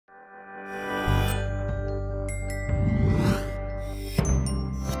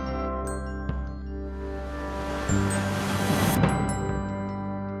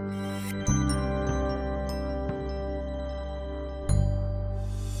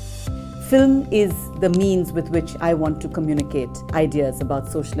film is the means with which I want to communicate ideas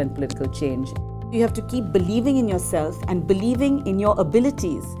about social and political change. You have to keep believing in yourself and believing in your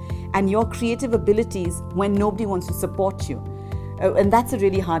abilities and your creative abilities when nobody wants to support you. And that's a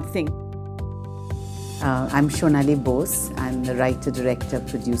really hard thing. I'm Shonali Bose. I'm the writer, director,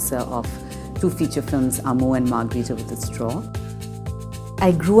 producer of 2 feature films, Ammu and Margarita with a Straw.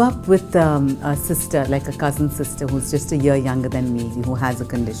 I grew up with a sister, like a cousin sister, who's just a year younger than me, who has a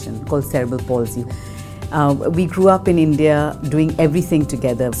condition called cerebral palsy. We grew up in India doing everything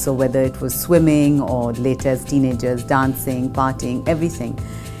together. So whether it was swimming or later as teenagers, dancing, partying, everything.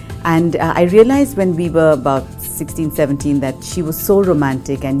 And I realized when we were about 16, 17 that she was so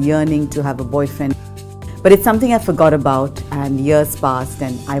romantic and yearning to have a boyfriend. But it's something I forgot about, and years passed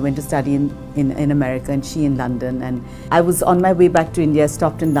and I went to study in America and she in London. And I was on my way back to India,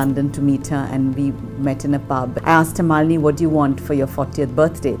 stopped in London to meet her and we met in a pub. I asked her, Malini, what do you want for your 40th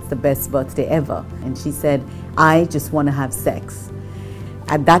birthday? It's the best birthday ever. And she said, I just want to have sex.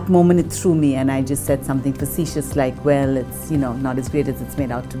 At that moment it threw me and I just said something facetious like, well, it's not as great as it's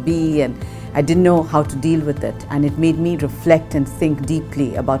made out to be, and I didn't know how to deal with it. And it made me reflect and think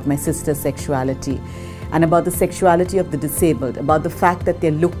deeply about my sister's sexuality and about the sexuality of the disabled, about the fact that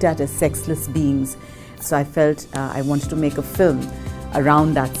they're looked at as sexless beings. So I felt I wanted to make a film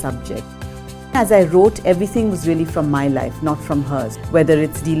around that subject. As I wrote, everything was really from my life, not from hers. Whether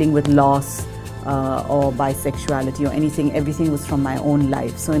it's dealing with loss or bisexuality or anything, everything was from my own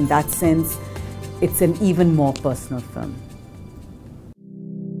life. So in that sense, it's an even more personal film.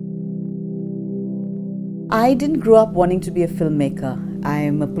 I didn't grow up wanting to be a filmmaker.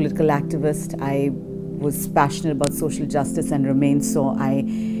 I'm a political activist. I was passionate about social justice and remain so.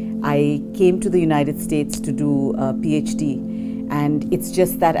 I came to the United States to do a PhD, and it's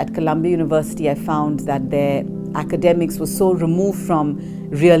just that at Columbia University I found that their academics were so removed from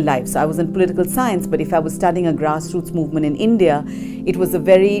real life. So I was in political science, but if I was studying a grassroots movement in India, it was a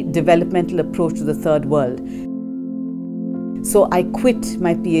very developmental approach to the third world. So I quit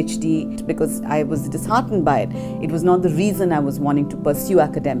my PhD because I was disheartened by it. It was not the reason I was wanting to pursue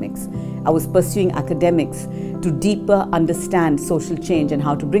academics. I was pursuing academics to deeper understand social change and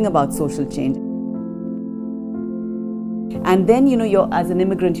how to bring about social change. And then, as an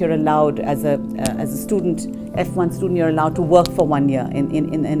immigrant, you're allowed, as a student, F1 student, you're allowed to work for 1 year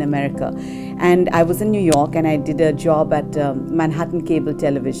in America. And I was in New York and I did a job at Manhattan Cable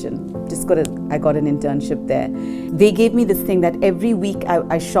Television. I got an internship there. They gave me this thing that every week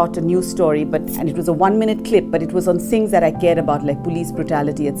I shot a new story, and it was a 1-minute clip, but it was on things that I cared about, like police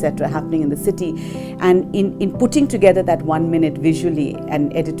brutality, etc., happening in the city. And in putting together that 1 minute visually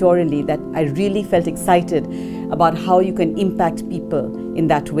and editorially, that I really felt excited about how you can impact people in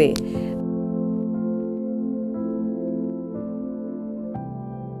that way.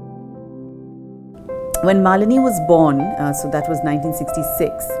 When Malini was born, so that was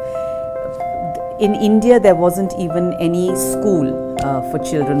 1966, in India there wasn't even any school for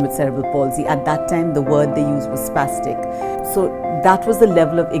children with cerebral palsy. At that time the word they used was spastic. So that was the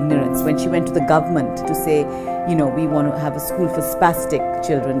level of ignorance. When she went to the government to say, we want to have a school for spastic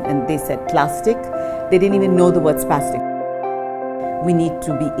children, and they said plastic, they didn't even know the word spastic. We need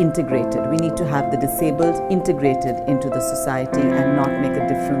to be integrated. We need to have the disabled integrated into the society and not make a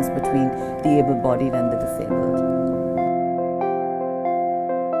difference between the able-bodied and the disabled.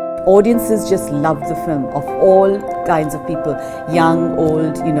 Audiences just loved the film, of all kinds of people, young,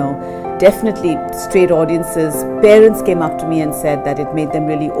 old, definitely straight audiences. Parents came up to me and said that it made them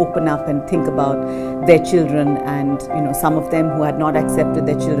really open up and think about their children, and some of them who had not accepted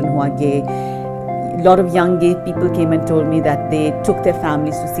their children who are gay. A lot of young gay people came and told me that they took their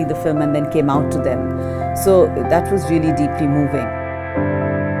families to see the film and then came out to them. So that was really deeply moving.